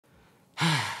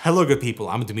Hello good people,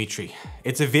 I'm Dmitry.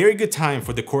 It's a very good time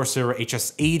for the Corsair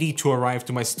HS80 to arrive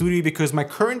to my studio because my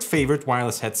current favorite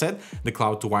wireless headset, the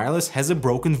Cloud 2 Wireless, has a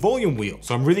broken volume wheel.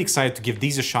 So I'm really excited to give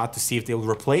these a shot to see if they'll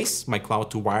replace my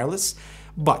Cloud 2 Wireless.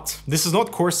 But this is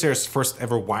not Corsair's first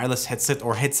ever wireless headset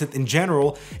or headset in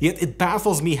general, yet it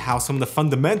baffles me how some of the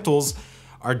fundamentals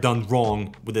are done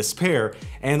wrong with this pair.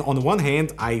 And on the one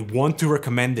hand, I want to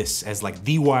recommend this as like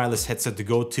the wireless headset to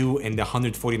go to in the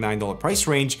 $149 price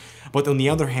range. But on the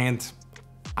other hand,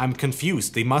 I'm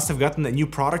confused. They must have gotten a new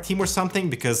product team or something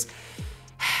because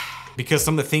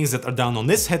some of the things that are done on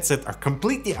this headset are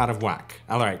completely out of whack.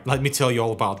 All right, let me tell you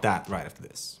all about that right after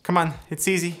this. Come on, it's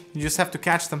easy. You just have to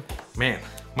catch them. Man,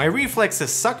 my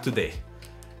reflexes suck today.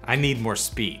 I need more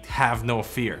speed, have no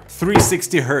fear.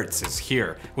 360 Hz is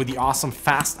here with the awesome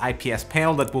fast IPS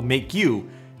panel that will make you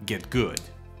get good.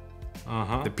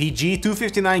 The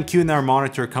PG259 QNR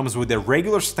monitor comes with a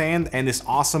regular stand and this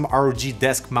awesome ROG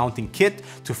desk mounting kit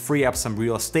to free up some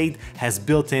real estate, has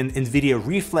built-in NVIDIA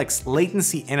Reflex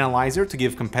latency analyzer to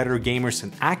give competitor gamers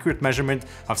an accurate measurement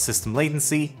of system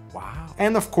latency. Wow.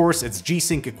 And of course, it's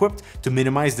G-Sync equipped to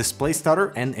minimize display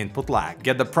stutter and input lag.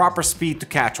 Get the proper speed to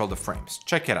catch all the frames.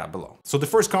 Check it out below. So the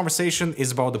first conversation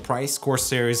is about the price.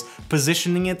 Corsair is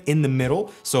positioning it in the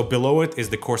middle. So below it is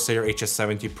the Corsair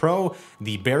HS70 Pro,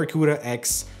 the Barracuda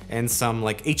X, and some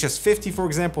like HS50 for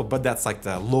example, but that's like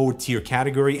the low tier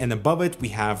category. And above it we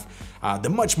have the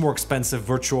much more expensive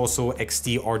Virtuoso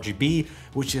XT RGB,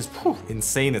 which is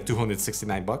insane at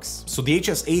 269 bucks. So the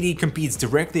HS80 competes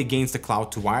directly against the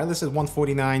Cloud 2 Wireless at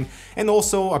 149 and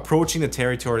also approaching the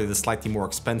territory of the slightly more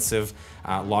expensive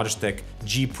Logitech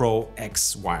G Pro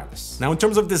X Wireless. Now in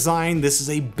terms of design, this is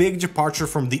a big departure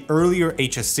from the earlier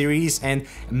HS series and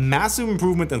massive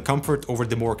improvement in comfort over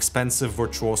the more expensive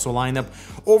Virtuoso lineup.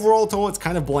 Overall though, it's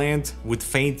kind of bland with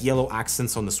faint yellow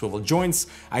accents on the swivel joints.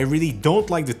 I really don't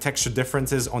like the texture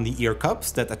differences on the ear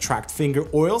cups that attract finger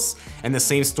oils, and the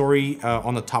same story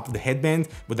on the top of the headband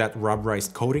with that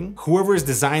rubberized coating. Whoever is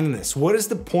designing this, what is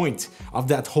the point of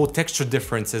that whole texture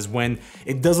differences when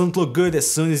it doesn't look good as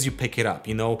soon as you pick it up,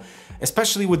 you know?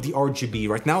 Especially with the RGB.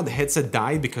 Right now the headset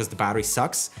died because the battery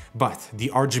sucks, but the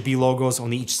RGB logos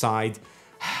on each side,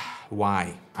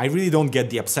 why? I really don't get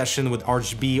the obsession with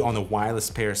RGB on a wireless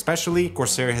pair especially.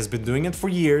 Corsair has been doing it for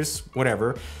years,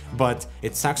 whatever, but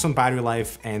it sucks on battery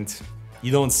life and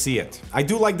you don't see it. I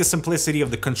do like the simplicity of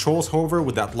the controls, however,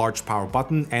 with that large power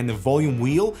button and the volume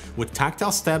wheel with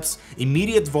tactile steps,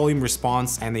 immediate volume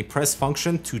response, and a press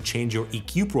function to change your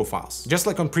EQ profiles. Just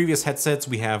like on previous headsets,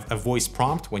 we have a voice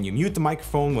prompt when you mute the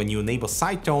microphone, when you enable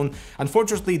side tone.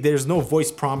 Unfortunately, there's no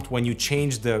voice prompt when you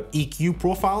change the EQ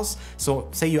profiles. So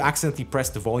say you accidentally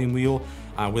press the volume wheel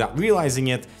without realizing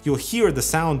it, you'll hear the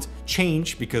sound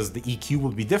change because the EQ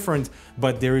will be different,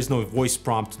 but there is no voice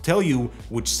prompt to tell you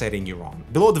which setting you're on.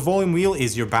 Below the volume wheel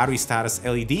is your battery status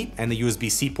LED and the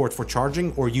USB-C port for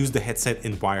charging or use the headset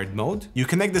in wired mode. You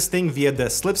connect this thing via the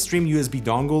Slipstream USB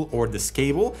dongle or this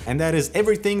cable, and that is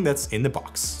everything that's in the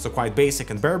box. So quite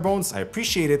basic and bare bones. I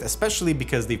appreciate it, especially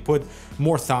because they put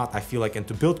more thought, I feel like,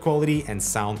 into build quality and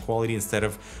sound quality instead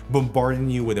of bombarding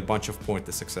you with a bunch of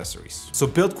pointless accessories. So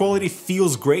build quality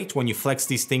feels great when you flex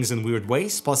these things in weird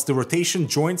ways, plus the rotation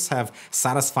joints have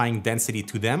satisfying density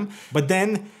to them, but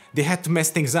then they had to mess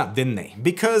things up, didn't they?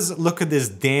 Because look at this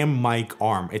damn mic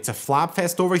arm. It's a flap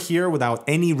fest over here without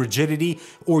any rigidity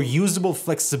or usable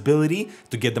flexibility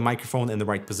to get the microphone in the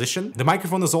right position. The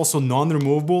microphone is also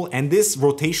non-removable, and this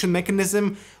rotation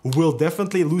mechanism will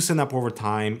definitely loosen up over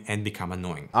time and become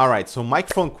annoying. All right, so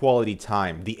microphone quality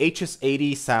time. The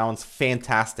HS80 sounds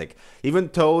fantastic. Even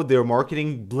though their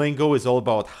marketing lingo is all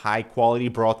about high quality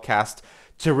broadcast,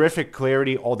 terrific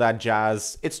clarity, all that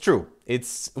jazz, it's true.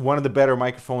 It's one of the better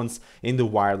microphones in the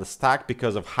wireless stack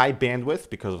because of high bandwidth,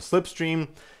 because of Slipstream,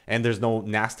 and there's no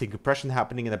nasty compression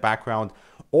happening in the background.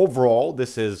 Overall,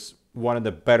 this is one of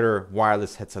the better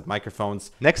wireless headset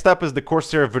microphones. Next up is the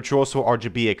Corsair Virtuoso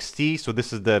RGB XT. So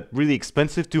this is the really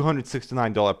expensive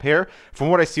 $269 pair. From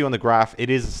what I see on the graph, it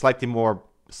is a slightly more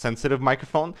sensitive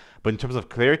microphone, but in terms of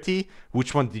clarity,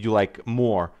 which one did you like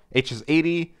more?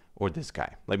 HS80 or this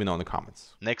guy? Let me know in the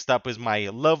comments. Next up is my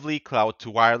lovely Cloud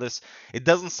 2 Wireless. It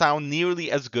doesn't sound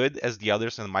nearly as good as the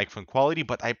others in the microphone quality,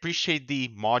 but I appreciate the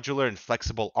modular and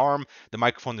flexible arm. The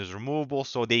microphone is removable,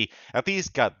 so they at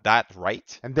least got that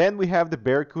right. And then we have the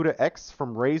Barracuda X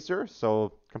from Razer.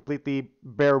 So completely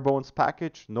bare bones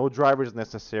package, no drivers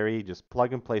necessary, just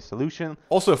plug and play solution.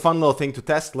 Also a fun little thing to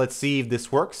test. Let's see if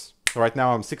this works. So right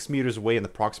now I'm 6 meters away in the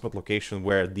proximate location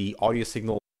where the audio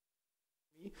signal.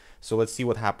 So let's see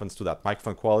what happens to that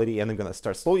microphone quality, and I'm gonna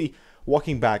start slowly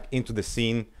walking back into the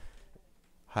scene.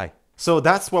 Hi. So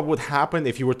that's what would happen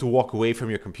if you were to walk away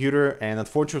from your computer, and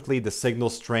unfortunately the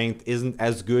signal strength isn't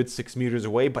as good 6 meters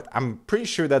away, but I'm pretty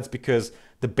sure that's because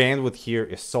the bandwidth here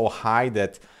is so high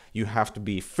that you have to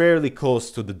be fairly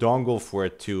close to the dongle for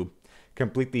it to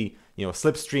completely,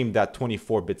 slipstream that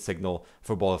 24-bit signal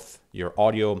for both your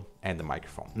audio and the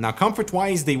microphone. Now,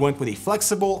 comfort-wise, they went with a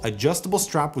flexible, adjustable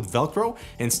strap with Velcro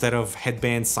instead of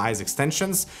headband size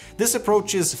extensions. This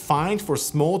approach is fine for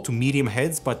small to medium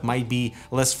heads, but might be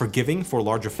less forgiving for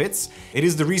larger fits. It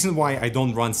is the reason why I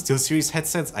don't run SteelSeries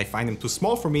headsets. I find them too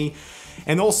small for me.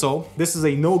 And also, this is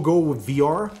a no-go with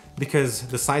VR because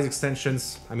the size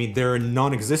extensions, they're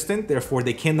non-existent, therefore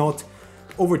they cannot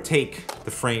overtake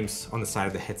the frames on the side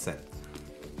of the headset.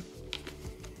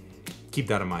 Keep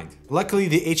that in mind. Luckily,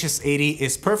 the HS80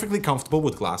 is perfectly comfortable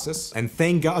with glasses, and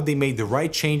thank God they made the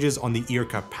right changes on the ear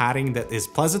cup padding that is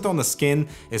pleasant on the skin,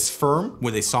 is firm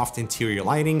with a soft interior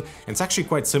lining, and it's actually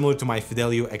quite similar to my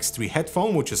Fidelio X3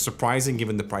 headphone, which is surprising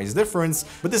given the price difference,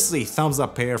 but this is a thumbs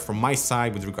up pair from my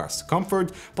side with regards to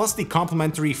comfort, plus the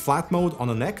complimentary flat mode on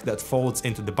the neck that folds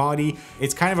into the body.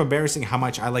 It's kind of embarrassing how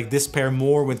much I like this pair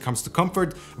more when it comes to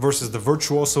comfort versus the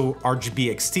Virtuoso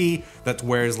RGB XT that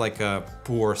wears like a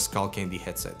poor skull candy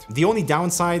headset. The only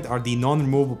downside are the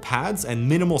non-removable pads and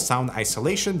minimal sound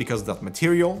isolation because of that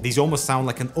material. These almost sound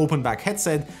like an open back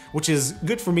headset, which is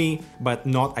good for me, but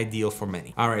not ideal for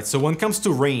many. Alright, so when it comes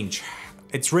to range,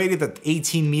 it's rated at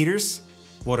 18 meters.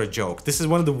 What a joke. This is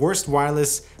one of the worst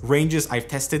wireless ranges I've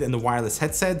tested in the wireless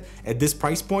headset at this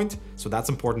price point, so that's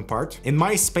an important part. In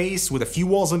my space, with a few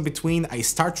walls in between, I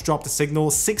start to drop the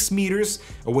signal 6 meters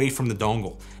away from the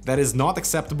dongle. That is not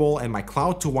acceptable, and my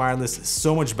cloud to wireless is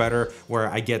so much better, where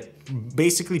I get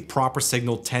basically proper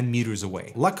signal 10 meters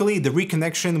away. Luckily, the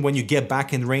reconnection when you get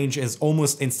back in range is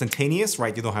almost instantaneous,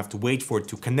 right? You don't have to wait for it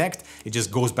to connect, it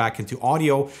just goes back into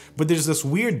audio. But there's this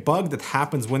weird bug that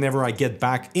happens whenever I get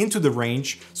back into the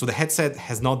range, so the headset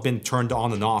has not been turned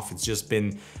on and off, it's just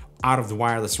been out of the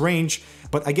wireless range,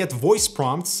 but I get voice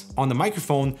prompts on the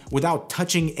microphone without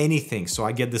touching anything. So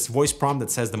I get this voice prompt that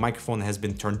says the microphone has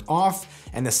been turned off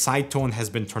and the side tone has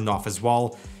been turned off as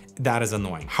well. That is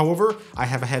annoying. However, I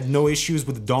have had no issues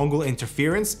with the dongle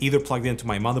interference, either plugged into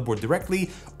my motherboard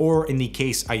directly or in the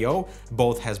case I/O.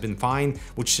 Both has been fine,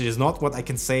 which is not what I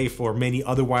can say for many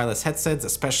other wireless headsets,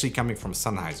 especially coming from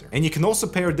Sennheiser. And you can also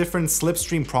pair different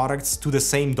slipstream products to the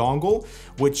same dongle,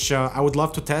 which I would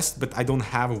love to test, but I don't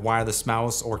have a wireless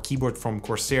mouse or keyboard from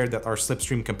Corsair that are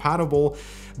slipstream compatible.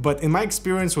 But in my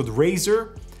experience with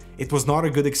Razer, it was not a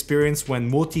good experience when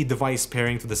multi-device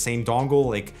pairing to the same dongle,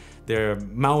 like their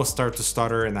mouse started to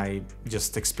stutter and I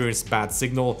just experienced bad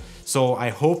signal. So I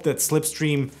hope that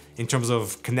slipstream in terms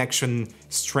of connection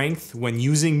strength when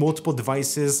using multiple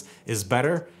devices is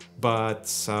better, but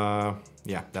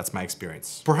yeah, that's my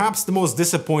experience. Perhaps the most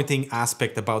disappointing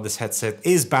aspect about this headset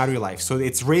is battery life. So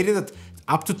it's rated at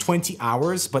up to 20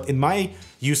 hours, but in my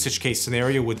usage case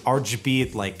scenario with RGB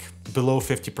at like below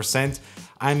 50%,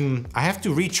 I have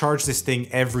to recharge this thing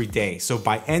every day. So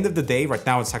by end of the day, right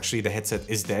now it's actually the headset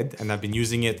is dead and I've been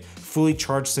using it fully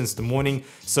charged since the morning.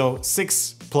 So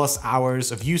 6+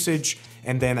 hours of usage,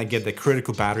 and then I get the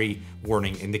critical battery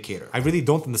warning indicator. I really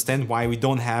don't understand why we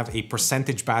don't have a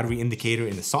percentage battery indicator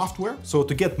in the software. So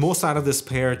to get most out of this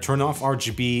pair, turn off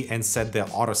RGB and set the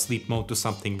auto sleep mode to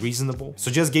something reasonable. So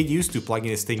just get used to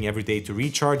plugging this thing every day to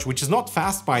recharge, which is not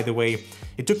fast, by the way.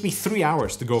 It took me 3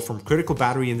 hours to go from critical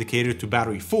battery indicator to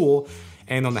battery full,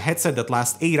 and on a headset that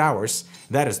lasts 8 hours,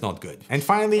 that is not good. And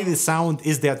finally, the sound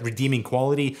is that redeeming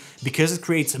quality because it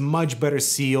creates a much better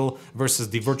seal versus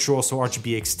the Virtuoso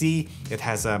RGB XT. It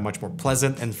has a much more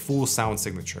pleasant and full sound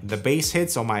signature. The bass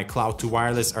hits on my Cloud 2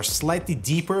 wireless are slightly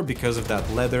deeper because of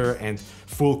that leather and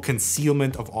full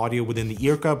concealment of audio within the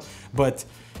ear cup, but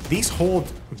these hold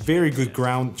very good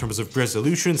ground in terms of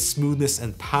resolution, smoothness,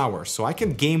 and power. So I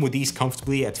can game with these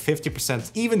comfortably at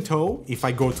 50%, even though if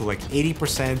I go to like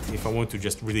 80%, if I want to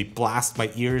just really blast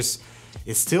my ears,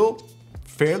 it's still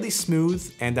fairly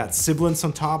smooth, and that sibilance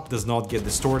on top does not get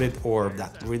distorted or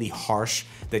that really harsh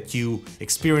that you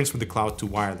experience with the Cloud 2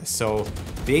 wireless. So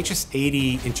the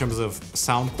HS80 in terms of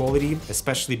sound quality,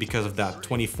 especially because of that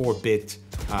 24-bit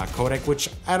codec, which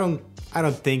I don't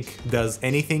think does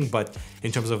anything, but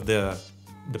in terms of the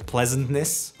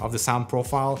pleasantness of the sound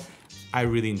profile, I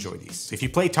really enjoy these. If you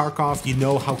play Tarkov, you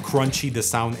know how crunchy the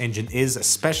sound engine is,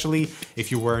 especially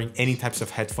if you're wearing any types of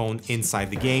headphone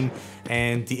inside the game.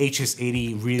 And the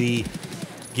HS80 really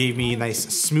gave me a nice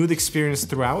smooth experience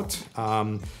throughout,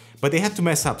 but they had to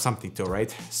mess up something too,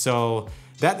 right? So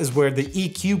that is where the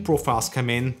EQ profiles come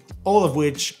in, all of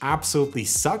which absolutely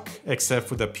suck, except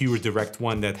for the pure direct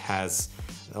one that has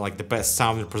like the best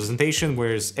sound representation,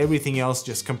 whereas everything else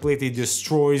just completely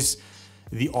destroys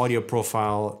the audio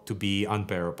profile to be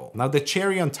unbearable. Now, the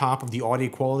cherry on top of the audio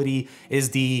quality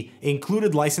is the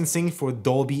included licensing for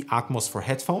Dolby Atmos for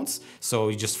headphones. So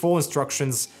you just follow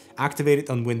instructions, activate it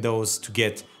on Windows to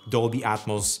get Dolby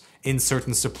Atmos in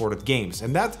certain supported games.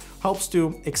 And that helps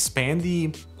to expand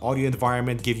the audio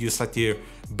environment, give you a slightly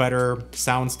better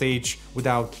soundstage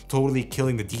without totally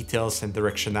killing the details and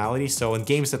directionality. So in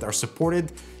games that are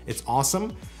supported, it's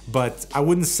awesome, but I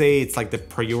wouldn't say it's like the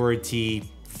priority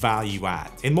value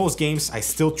add. In most games, I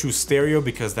still choose stereo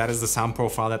because that is the sound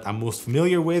profile that I'm most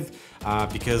familiar with,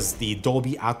 because the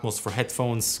Dolby Atmos for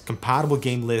headphones compatible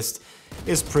game list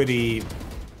is pretty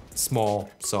small,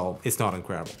 so it's not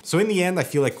incredible. So in the end, I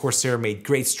feel like Corsair made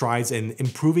great strides in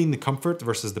improving the comfort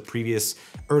versus the previous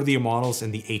earlier models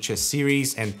in the HS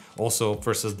series, and also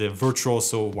versus the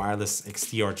Virtuoso wireless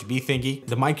XT RGB thingy.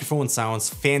 The microphone sounds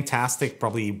fantastic,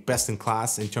 probably best in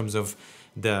class in terms of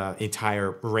the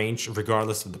entire range,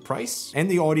 regardless of the price. And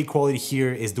the audio quality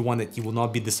here is the one that you will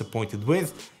not be disappointed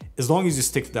with, as long as you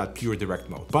stick to that pure direct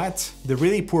mode. But the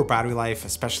really poor battery life,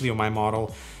 especially on my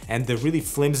model, and the really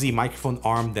flimsy microphone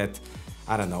arm that,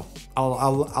 I don't know,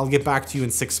 I'll get back to you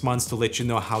in 6 months to let you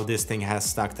know how this thing has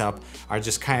stacked up, are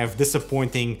just kind of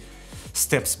disappointing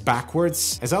steps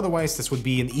backwards, as otherwise this would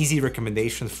be an easy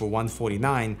recommendation for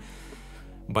 $149,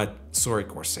 but sorry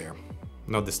Corsair,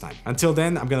 not this time. Until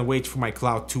then, I'm gonna wait for my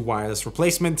Cloud 2 wireless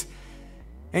replacement.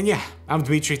 And yeah, I'm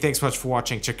Dmitry, thanks so much for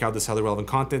watching, check out this other relevant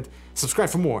content, subscribe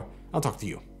for more, I'll talk to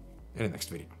you in the next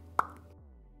video.